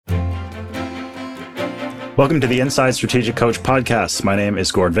Welcome to the Inside Strategic Coach podcast. My name is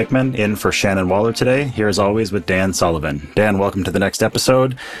Gord Vickman, in for Shannon Waller today, here as always with Dan Sullivan. Dan, welcome to the next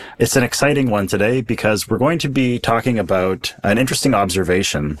episode. It's an exciting one today because we're going to be talking about an interesting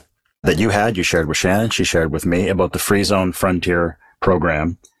observation that you shared with Shannon, she shared with me about the Free Zone Frontier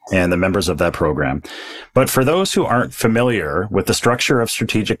program and the members of that program. But for those who aren't familiar with the structure of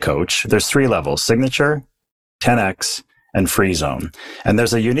Strategic Coach, there's 3 levels: Signature, 10X, and Free Zone. And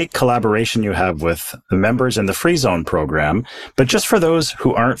there's a unique collaboration you have with the members in the Free Zone program. But just for those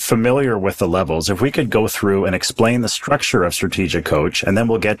who aren't familiar with the levels, if we could go through and explain the structure of Strategic Coach, and then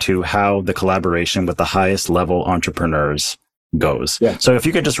we'll get to how the collaboration with the highest level entrepreneurs goes. Yeah. So if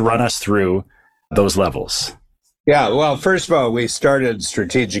you could just run us through those levels. Yeah, well, first of all, we started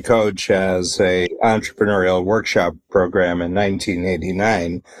Strategic Coach as a entrepreneurial workshop program in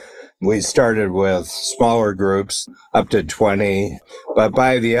 1989. We started with smaller groups, up to 20, but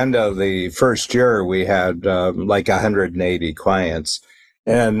by the end of the first year, we had like 180 clients.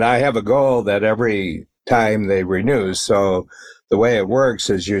 And I have a goal that every time they renew, so the way it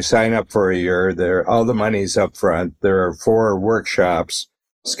works is you sign up for a year, all the money's up front. There are 4 workshops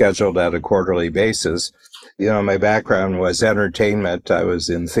scheduled at a quarterly basis. You know, my background was entertainment. I was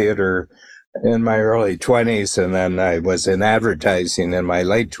in theater in my early 20s, and then I was in advertising in my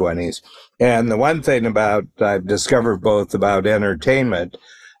late 20s. And the one thing I've discovered both about entertainment,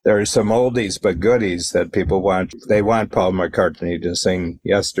 there are some oldies but goodies that people want. They want Paul McCartney to sing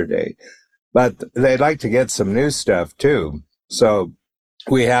Yesterday, but they'd like to get some new stuff too. So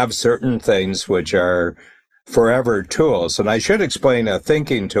we have certain things which are forever tools. And I should explain a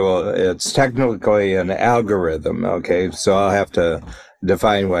thinking tool. It's technically an algorithm. Okay. So I'll have to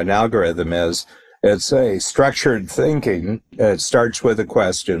define what an algorithm is. It's a structured thinking. It starts with a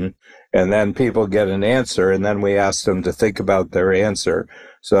question, and then people get an answer, and then we ask them to think about their answer.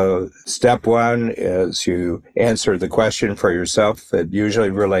 So step 1 is you answer the question for yourself. It usually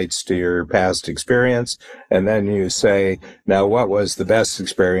relates to your past experience. And then you say, now, what was the best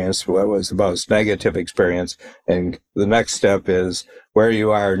experience? What was the most negative experience? And the next step is where you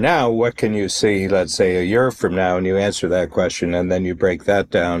are now. What can you see, let's say, a year from now? And you answer that question, and then you break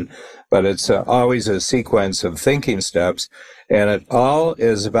that down. But it's always a sequence of thinking steps. And it all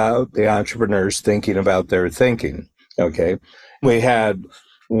is about the entrepreneurs thinking about their thinking. Okay. We had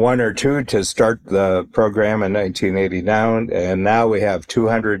 1 or 2 to start the program in 1989, and now we have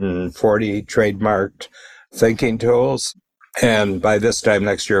 240 trademarked thinking tools. And by this time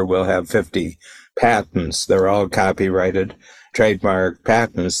next year, we'll have 50 patents. They're all copyrighted, trademark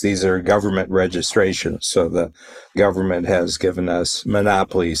patents. These are government registrations. So the government has given us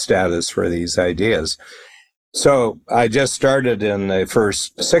monopoly status for these ideas. So I just started in the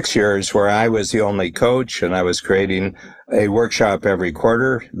first 6 years where I was the only coach, and I was creating a workshop every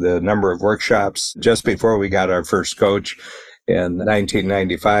quarter. The number of workshops, just before we got our first coach in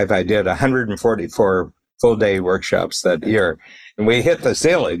 1995, I did 144 full-day workshops that year. And we hit the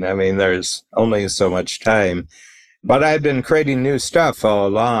ceiling. I mean, there's only so much time. But I've been creating new stuff all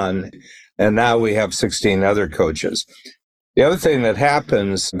along, and now we have 16 other coaches. The other thing that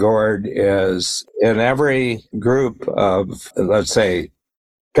happens, Gord, is in every group of, let's say,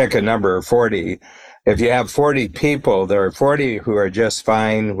 pick a number, 40. If you have 40 people, there are 40 who are just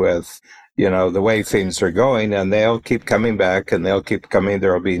fine with, the way things are going, and they'll keep coming back, and they'll keep coming.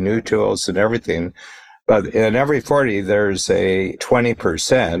 There will be new tools and everything. But in every 40, there's a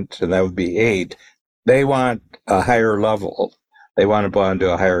 20%, and that would be 8. They want a higher level. They want to belong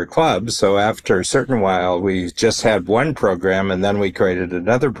to a higher club. So after a certain while, we just had one program, and then we created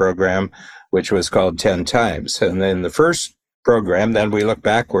another program, which was called 10 Times. And then the first program, then we look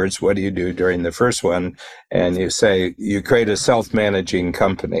backwards. What do you do during the first one? And you say, you create a self-managing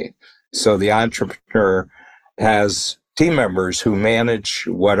company. So the entrepreneur has team members who manage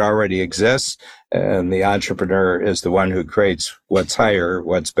what already exists, and the entrepreneur is the one who creates what's higher,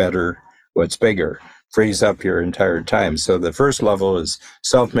 what's better, what's bigger. Frees up your entire time. So the first level is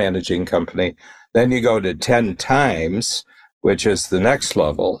self-managing company. Then you go to 10 Times, which is the next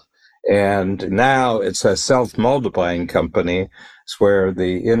level. And now it's a self-multiplying company. It's where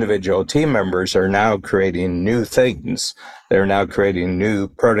the individual team members are now creating new things. They're now creating new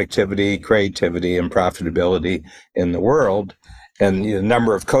productivity, creativity, and profitability in the world. And the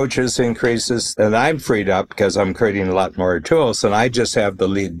number of coaches increases, and I'm freed up because I'm creating a lot more tools, and I just have the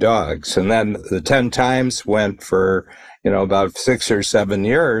lead dogs. And then the 10 Times went for, about 6 or 7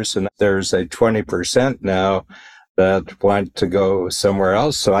 years, and there's a 20% now that want to go somewhere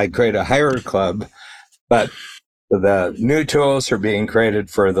else. So I create a higher club, but The new tools are being created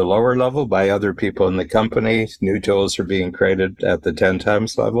for the lower level by other people in the company. New tools are being created at the 10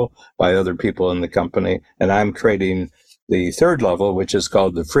 times level by other people in the company. And I'm creating the third level, which is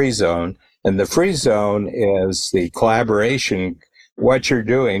called the free zone. And the free zone is the collaboration. What you're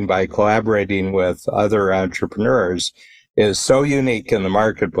doing by collaborating with other entrepreneurs is so unique in the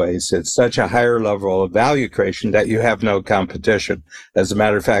marketplace. It's such a higher level of value creation that you have no competition. As a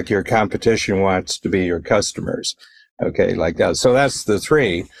matter of fact, your competition wants to be your customers. Okay, like that. So that's the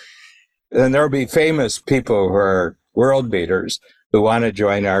three. And there'll be famous people who are world beaters who want to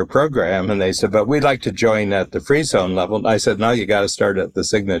join our program. And they said, but we'd like to join at the free zone level. And I said, no, you got to start at the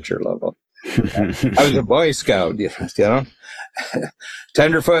signature level. I was a Boy Scout, you know,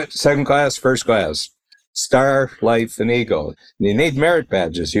 tenderfoot, second class, first class. Star, Life, and Eagle. You need merit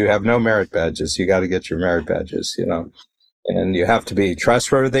badges. You have no merit badges. You got to get your merit badges, you know. And you have to be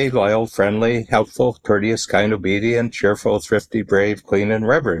trustworthy, loyal, friendly, helpful, courteous, kind, obedient, cheerful, thrifty, brave, clean, and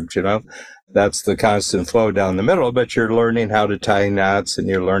reverent, you know. That's the constant flow down the middle, but you're learning how to tie knots and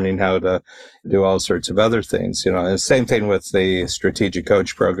you're learning how to do all sorts of other things, you know. And the same thing with the Strategic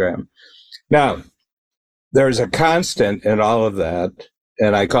Coach program. Now, there's a constant in all of that,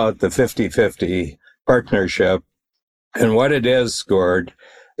 and I call it the 50-50 partnership. And what it is, Gord,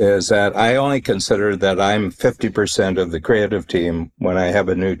 is that I only consider that I'm 50% of the creative team when I have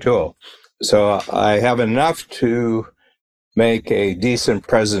a new tool. So I have enough to make a decent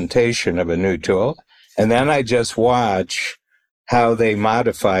presentation of a new tool. And then I just watch how they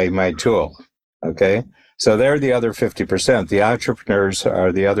modify my tool. Okay. So they're the other 50%. The entrepreneurs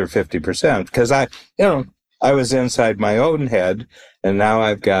are the other 50% because I was inside my own head, and now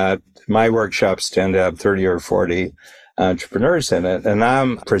I've got my workshops tend to have 30 or 40 entrepreneurs in it, and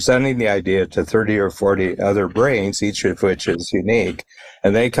I'm presenting the idea to 30 or 40 other brains, each of which is unique,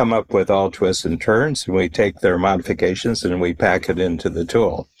 and they come up with all twists and turns, and we take their modifications and we pack it into the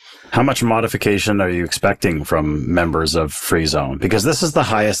tool. How much modification are you expecting from members of Free Zone? Because this is the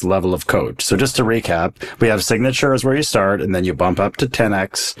highest level of coach. So just to recap, we have Signature is where you start, and then you bump up to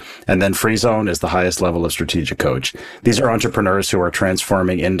 10X, and then Free Zone is the highest level of Strategic Coach. These are entrepreneurs who are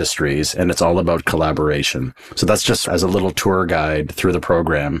transforming industries, and it's all about collaboration. So that's just as a little tour guide through the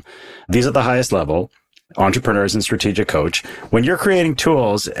program. These are the highest level. Entrepreneurs and Strategic Coach. When you're creating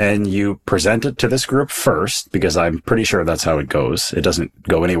tools and you present it to this group first, because I'm pretty sure that's how it goes. It doesn't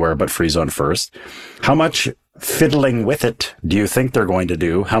go anywhere but Free Zone first. How much fiddling with it do you think they're going to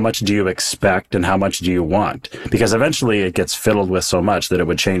do? How much do you expect and how much do you want? Because eventually it gets fiddled with so much that it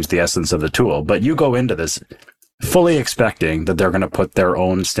would change the essence of the tool. But you go into this fully expecting that they're going to put their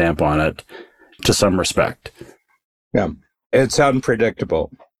own stamp on it to some respect. Yeah, it's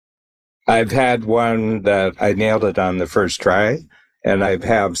unpredictable. I've had one that I nailed it on the first try, and I've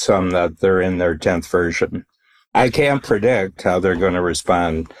had some that they're in their 10th version. I can't predict how they're going to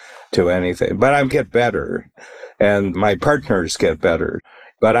respond to anything, but I get better, and my partners get better.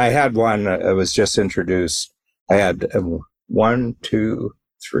 But I had one that was just introduced. I had 1, 2,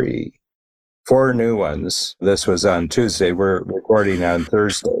 3, 4 new ones. This was on Tuesday. We're recording on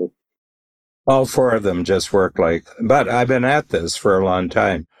Thursday. All 4 of them just work but I've been at this for a long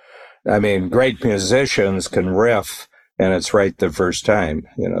time. I mean, great musicians can riff, and it's right the first time.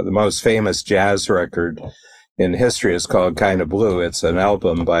 You know, the most famous jazz record in history is called Kinda Blue. It's an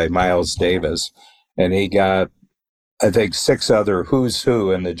album by Miles Davis, and he got, I think, 6 other who's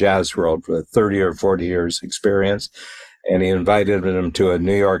who in the jazz world with 30 or 40 years experience, and he invited them to a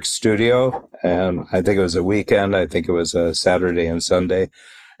New York studio, and I think it was a weekend. I think it was a Saturday and Sunday.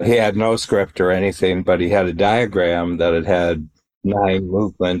 He had no script or anything, but he had a diagram that it had 9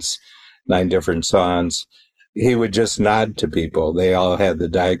 movements, 9 different songs. He would just nod to people. They all had the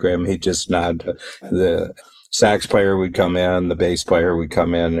diagram. He'd just nod. The sax player would come in, the bass player would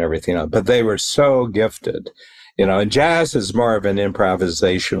come in, and everything else. But they were so gifted, you know, and jazz is more of an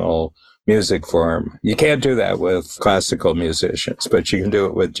improvisational music form. You can't do that with classical musicians, but you can do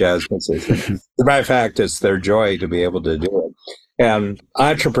it with jazz musicians. As a matter of fact, it's their joy to be able to do it. And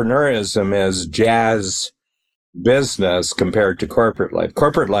entrepreneurism is jazz business compared to corporate life.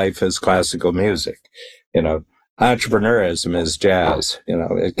 Corporate life is classical music. You know, entrepreneurism is jazz. You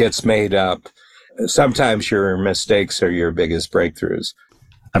know, it gets made up. Sometimes your mistakes are your biggest breakthroughs.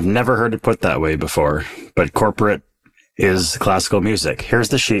 I've never heard it put that way before, but corporate is classical music. Here's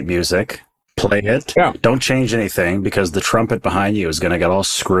the sheet music. Play it. Yeah. Don't change anything because the trumpet behind you is going to get all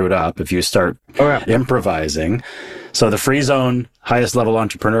screwed up if you start improvising. So the Free Zone, highest level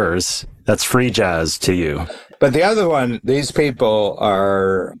entrepreneurs, that's free jazz to you. But the other one, these people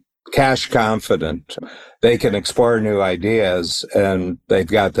are cash confident. They can explore new ideas, and they've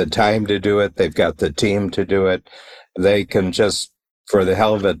got the time to do it. They've got the team to do it. They can just, for the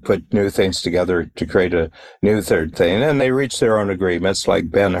hell of it, put new things together to create a new third thing. And they reach their own agreements,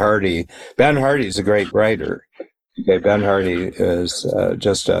 like Ben Hardy. Ben Hardy's a great writer. Okay, Ben Hardy is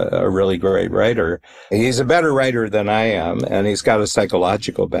just a really great writer. He's a better writer than I am, and he's got a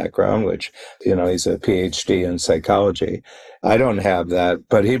psychological background, which, he's a PhD in psychology. I don't have that,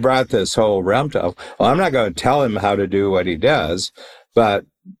 but he brought this whole realm to, I'm not going to tell him how to do what he does, but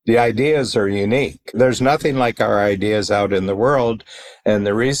the ideas are unique. There's nothing like our ideas out in the world, and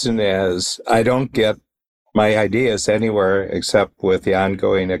the reason is I don't get my ideas anywhere except with the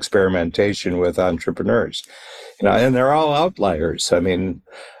ongoing experimentation with entrepreneurs. And they're all outliers. I mean,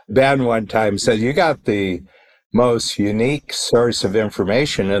 Ben one time said, you got the most unique source of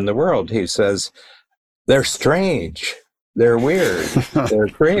information in the world. He says, they're strange, they're weird, they're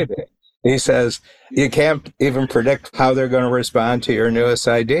creative. He says, you can't even predict how they're going to respond to your newest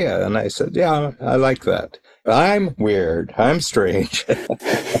idea. And I said, yeah, I like that. I'm weird. I'm strange. I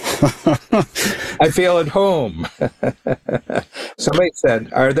feel at home. Somebody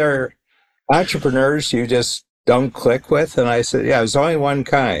said, are there entrepreneurs you just don't click with? And I said, yeah, there's only one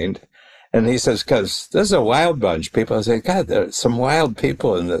kind. And he says, because this is a wild bunch. People say, God, there's some wild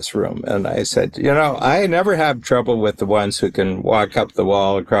people in this room. And I said, I never have trouble with the ones who can walk up the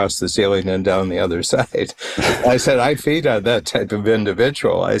wall, across the ceiling, and down the other side. I said, I feed on that type of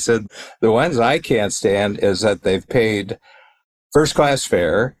individual. I said, the ones I can't stand is that they've paid first-class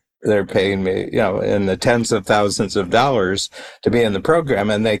fare. They're paying me, in the tens of thousands of dollars to be in the program.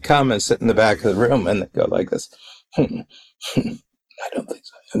 And they come and sit in the back of the room and they go like this. I don't think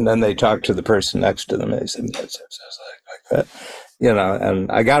so. And then they talk to the person next to them. And they say, like that,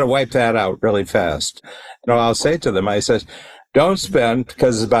 and I got to wipe that out really fast. I'll say to them, I said, don't spend,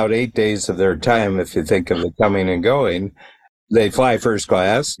 because it's about 8 days of their time, if you think of the coming and going. They fly first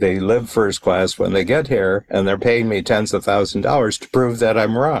class, they live first class when they get here, and they're paying me tens of thousands of dollars to prove that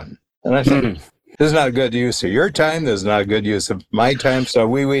I'm wrong. And I said, this is not a good use of your time, this is not a good use of my time, so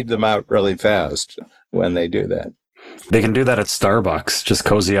we weed them out really fast when they do that. They can do that at Starbucks, just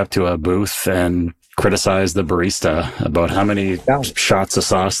cozy up to a booth and criticize the barista about how many shots of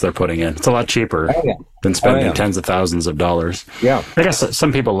sauce they're putting in. It's a lot cheaper than spending tens of thousands of dollars. Yeah. I guess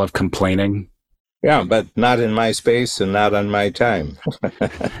some people love complaining. Yeah, but not in my space and not on my time.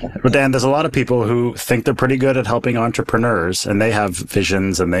 But Dan, there's a lot of people who think they're pretty good at helping entrepreneurs, and they have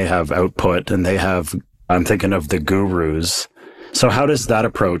visions and they have output and they have, I'm thinking of the gurus. So how does that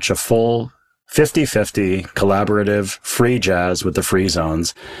approach a full 50-50 collaborative free jazz with the free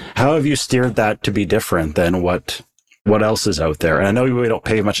zones? How have you steered that to be different than what else is out there? And I know we don't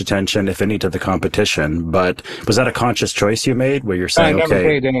pay much attention, if any, to the competition, but was that a conscious choice you made where you're saying, I never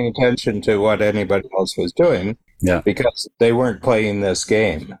paid any attention to what anybody else was doing because they weren't playing this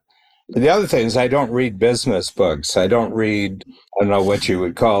game. The other thing is I don't read business books. I don't read, I don't know what you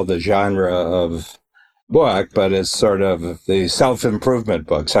would call the genre of book, but it's sort of the self-improvement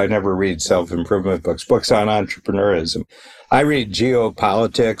books. I never read self-improvement books on entrepreneurism. I read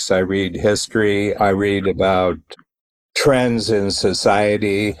geopolitics. I read history. I read about trends in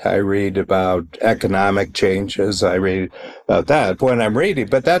society. I read about economic changes. I read about that when I'm reading,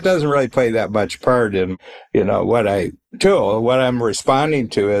 but that doesn't really play that much part in, what I do. What I'm responding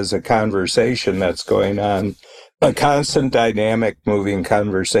to is a conversation that's going on, a constant dynamic moving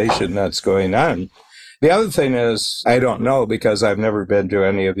conversation that's going on. The other thing is, I don't know because I've never been to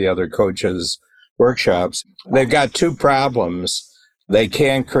any of the other coaches' workshops. They've got two problems. They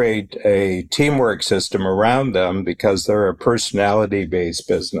can't create a teamwork system around them because they're a personality-based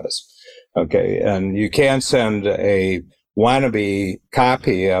business. Okay. And you can't send a wannabe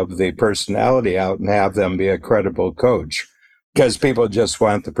copy of the personality out and have them be a credible coach because people just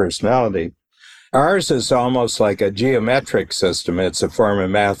want the personality. Ours is almost like a geometric system. It's a form of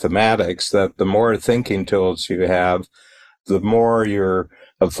mathematics that the more thinking tools you have, the more you're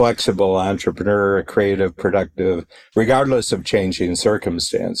a flexible entrepreneur, a creative, productive, regardless of changing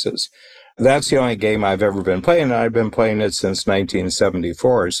circumstances. That's the only game I've ever been playing. I've been playing it since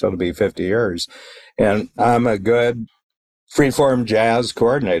 1974, so it'll be 50 years. And I'm a good freeform jazz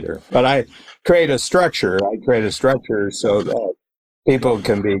coordinator. But I create a structure. So that people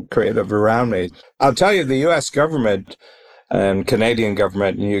can be creative around me. I'll tell you, the U.S. government and Canadian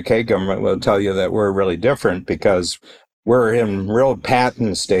government and UK government will tell you that we're really different because we're in real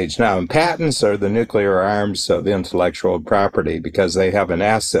patent stage now. And patents are the nuclear arms of intellectual property because they have an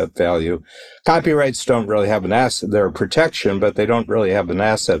asset value. Copyrights don't really have an asset. They're a protection, but they don't really have an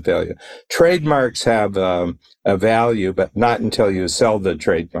asset value. Trademarks have a value, but not until you sell the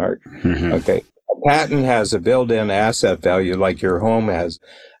trademark. Mm-hmm. Okay. A patent has a built-in asset value like your home has.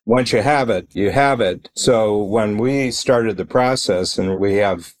 Once you have it, you have it. So when we started the process, and we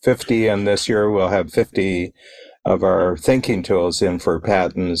have 50, and this year we'll have 50 of our thinking tools in for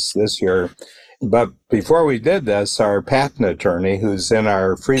patents this year. But before we did this, our patent attorney, who's in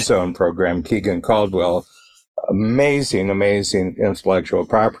our Free Zone program, Keegan Caldwell, amazing intellectual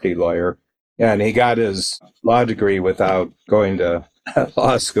property lawyer. And he got his law degree without going to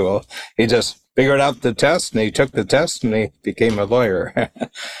law school. He just figured out the test, and he took the test, and he became a lawyer.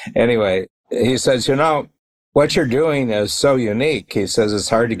 Anyway, he says, what you're doing is so unique. He says it's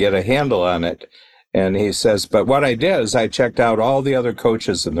hard to get a handle on it. And he says, but what I did is I checked out all the other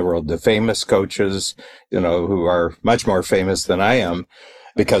coaches in the world, the famous coaches, who are much more famous than I am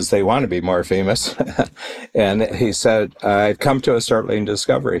because they want to be more famous. And he said, I've come to a startling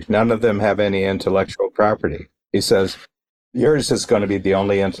discovery. None of them have any intellectual property. He says, yours is going to be the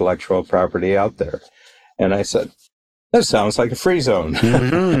only intellectual property out there. And I said, that sounds like a free zone.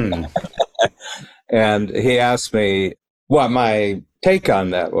 Mm-hmm. And he asked me what my take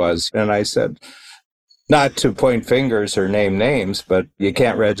on that was. And I said, not to point fingers or name names, but you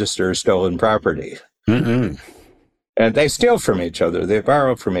can't register stolen property. Mm-mm. And they steal from each other. They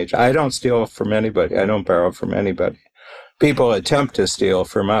borrow from each other. I don't steal from anybody. I don't borrow from anybody. People attempt to steal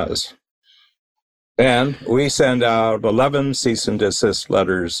from us. And we send out 11 cease and desist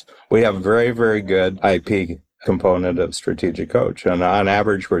letters. We have a very, very good IP component of Strategic Coach. And on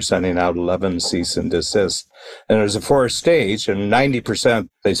average, we're sending out 11 cease and desist. And there's a 4-stage, and 90%,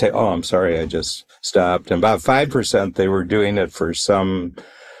 they say, oh, I'm sorry, I just stopped. And about 5%, they were doing it for some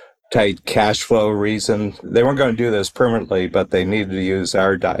tight cash flow reason. They weren't going to do this permanently, but they needed to use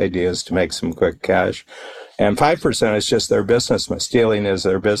our ideas to make some quick cash. And 5% is just their business. Stealing is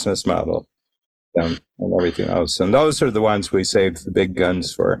their business model. And everything else. And those are the ones we save the big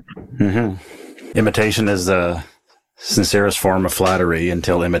guns for. Mm-hmm. Imitation is the sincerest form of flattery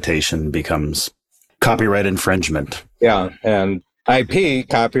until imitation becomes copyright infringement. Yeah, and IP,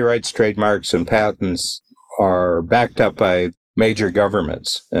 copyrights, trademarks, and patents are backed up by major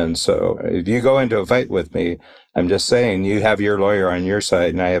governments. And so if you go into a fight with me, I'm just saying you have your lawyer on your side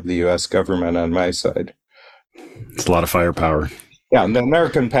and I have the U.S. government on my side. It's a lot of firepower. Yeah, and the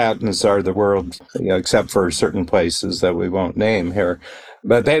American patents are the world, except for certain places that we won't name here.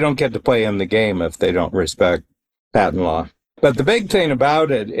 But they don't get to play in the game if they don't respect patent law. But the big thing about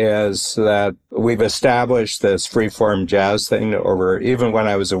it is that we've established this free-form jazz thing over, even when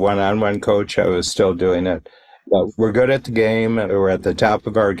I was a one-on-one coach, I was still doing it. But we're good at the game, we're at the top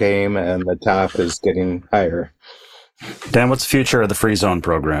of our game, and the top is getting higher. Dan, what's the future of the Free Zone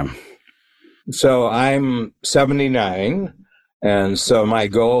program? So I'm 79. And so my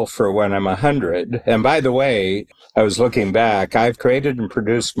goal for when I'm 100, and by the way, I was looking back, I've created and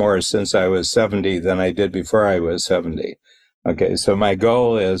produced more since I was 70 than I did before I was 70. Okay, so my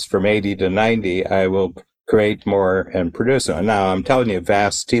goal is from 80 to 90, I will create more and produce it. Now, I'm telling you,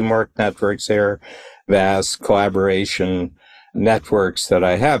 vast teamwork networks here, vast collaboration networks that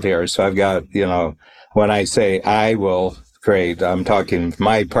I have here. So I've got, when I say I will create, I'm talking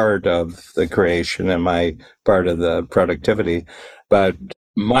my part of the creation and my part of the productivity, but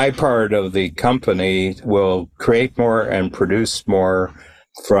my part of the company will create more and produce more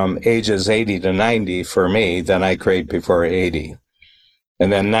from ages 80 to 90 for me than I create before 80.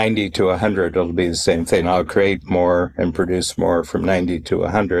 And then 90 to 100, it'll be the same thing. I'll create more and produce more from 90 to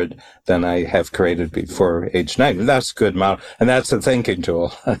 100 than I have created before age 90. That's a good model. And that's a thinking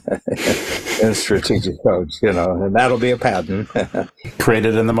tool in Strategic Coach, and that'll be a patent.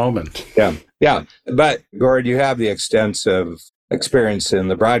 Created in the moment. Yeah. But Gord, you have the extensive experience in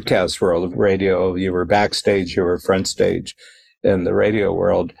the broadcast world of radio. You were backstage, you were front stage in the radio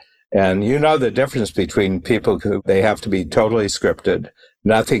world. And you know the difference between people who they have to be totally scripted,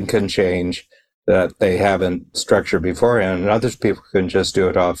 nothing can change, that they haven't structured beforehand, and other people can just do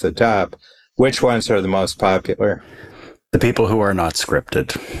it off the top. Which ones are the most popular? The people who are not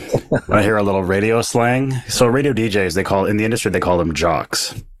scripted. I hear a little radio slang. So radio DJs, in the industry, they call them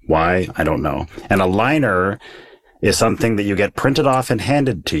jocks. Why? I don't know. And a liner is something that you get printed off and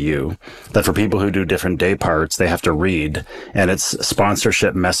handed to you, that for people who do different day parts, they have to read. And it's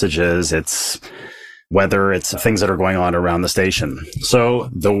sponsorship messages, it's weather, it's things that are going on around the station. So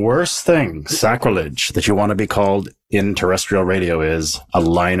the worst thing, sacrilege, that you want to be called in terrestrial radio is a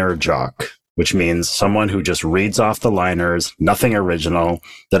liner jock, which means someone who just reads off the liners, nothing original,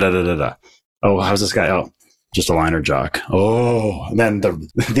 da-da-da-da-da. Oh, how's this guy? Oh, just a liner jock. Oh, and then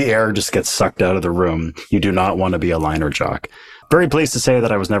the air just gets sucked out of the room. You do not want to be a liner jock. Very pleased to say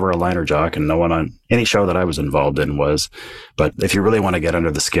that I was never a liner jock, and no one on any show that I was involved in was. But if you really want to get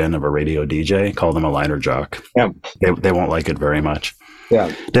under the skin of a radio DJ, call them a liner jock. Yeah. They won't like it very much.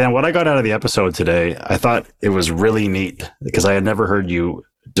 Yeah. Dan, what I got out of the episode today, I thought it was really neat because I had never heard you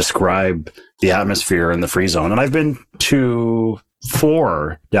describe the atmosphere in the Free Zone. And I've been to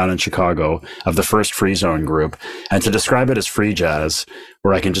 4 down in Chicago of the first Free Zone group. And to describe it as free jazz,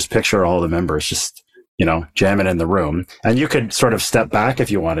 where I can just picture all the members just, jamming in the room. And you could sort of step back if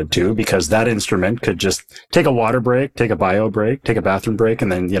you wanted to, because that instrument could just take a water break, take a bio break, take a bathroom break,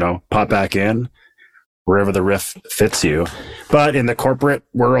 and then, pop back in wherever the riff fits you. But in the corporate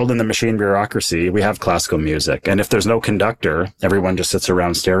world, in the machine bureaucracy, we have classical music. And if there's no conductor, everyone just sits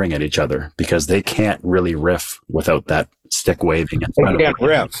around staring at each other because they can't really riff without that stick waving. They can't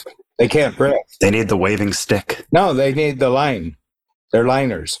riff. They can't riff. They need the waving stick. No, they need the line. They're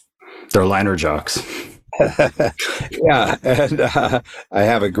liners. They're liner jocks. Yeah, and I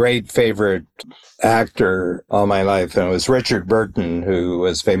have a great favorite actor all my life, and it was Richard Burton, who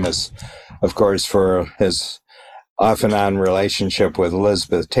was famous, of course, for his off and on relationship with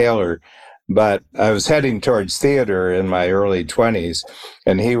Elizabeth Taylor. But I was heading towards theater in my early 20s,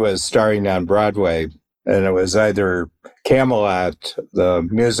 and he was starring on Broadway, and it was either Camelot, the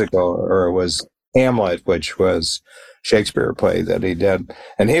musical, or it was Hamlet, which was Shakespeare play that he did.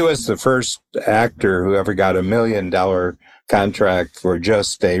 And he was the first actor who ever got $1 million contract for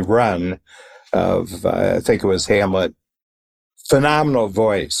just a run of, I think it was Hamlet. Phenomenal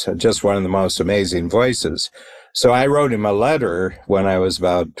voice, just one of the most amazing voices. So I wrote him a letter when I was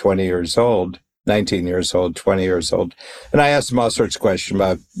about 20 years old, 19 years old, 20 years old. And I asked him all sorts of questions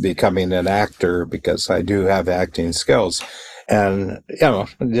about becoming an actor because I do have acting skills. And,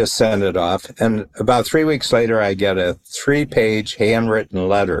 just send it off. And about 3 weeks later, I get a 3-page handwritten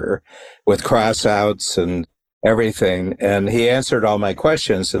letter with cross-outs and everything. And he answered all my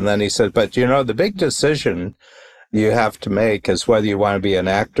questions. And then he said, but, the big decision you have to make is whether you want to be an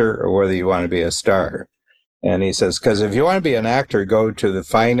actor or whether you want to be a star. And he says, because if you want to be an actor, go to the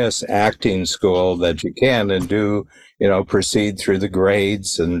finest acting school that you can and do, proceed through the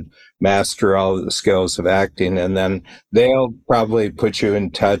grades and master all the skills of acting. And then they'll probably put you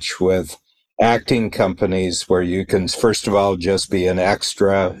in touch with acting companies where you can, first of all, just be an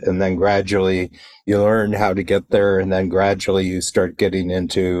extra. And then gradually you learn how to get there. And then gradually you start getting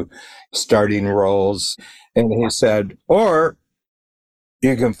into starting roles. And he said, or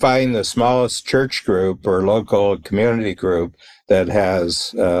you can find the smallest church group or local community group that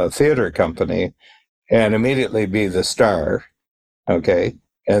has a theater company and immediately be the star. Okay.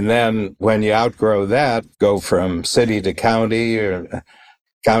 And then when you outgrow that, go from city to county or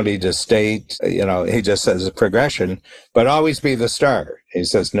county to state, he just says a progression, but always be the star. He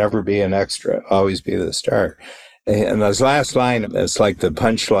says, never be an extra, always be the star. And his last line, it's like the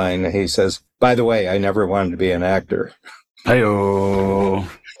punchline. He says, by the way, I never wanted to be an actor. Hi-oh.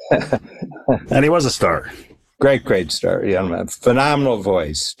 And he was a star. Great star. Phenomenal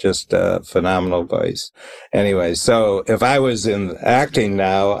voice, just a phenomenal voice. Anyway, so if I was in acting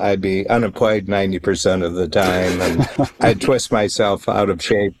now, I'd be unemployed 90% of the time, and I'd twist myself out of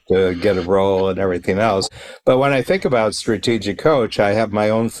shape to get a role and everything else. But when I think about Strategic Coach, I have my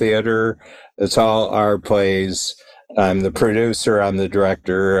own theater. It's all our plays. I'm the producer, I'm the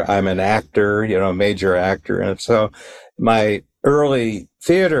director, I'm an actor, major actor. And so my early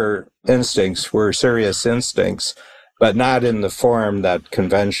theater instincts were serious instincts, but not in the form that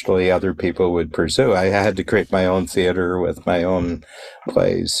conventionally other people would pursue. I had to create my own theater with my own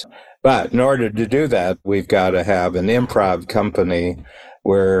plays. But in order to do that, we've got to have an improv company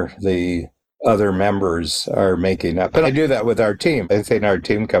where the other members are making up. And I do that with our team. Anything our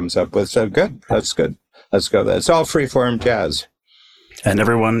team comes up with, so good, that's good. Let's go. It's all free-form jazz. And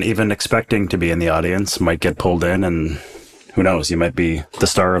everyone, even expecting to be in the audience, might get pulled in, and who knows, you might be the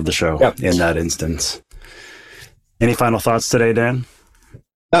star of the show in that instance. Any final thoughts today, Dan?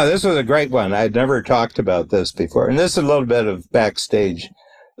 No, this was a great one. I'd never talked about this before. And this is a little bit of backstage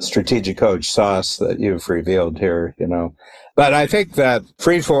Strategic Coach sauce that you've revealed here, But I think that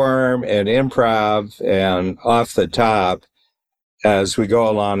freeform and improv and off the top, as we go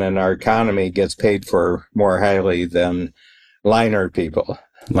along in our economy, gets paid for more highly than liner people.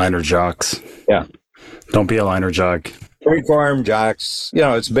 Liner jocks. Yeah. Don't be a liner jock. Freeform jocks,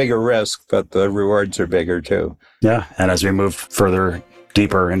 it's a bigger risk, but the rewards are bigger too. Yeah. And as we move further,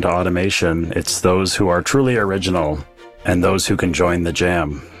 deeper into automation, it's those who are truly original and those who can join the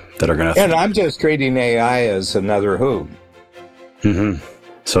jam that are going to... And I'm just treating AI as another who. Mm-hmm.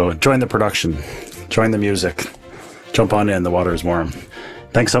 So join the production, join the music, jump on in, the water is warm.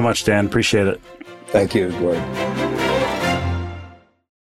 Thanks so much, Dan. Appreciate it. Thank you, Gordon.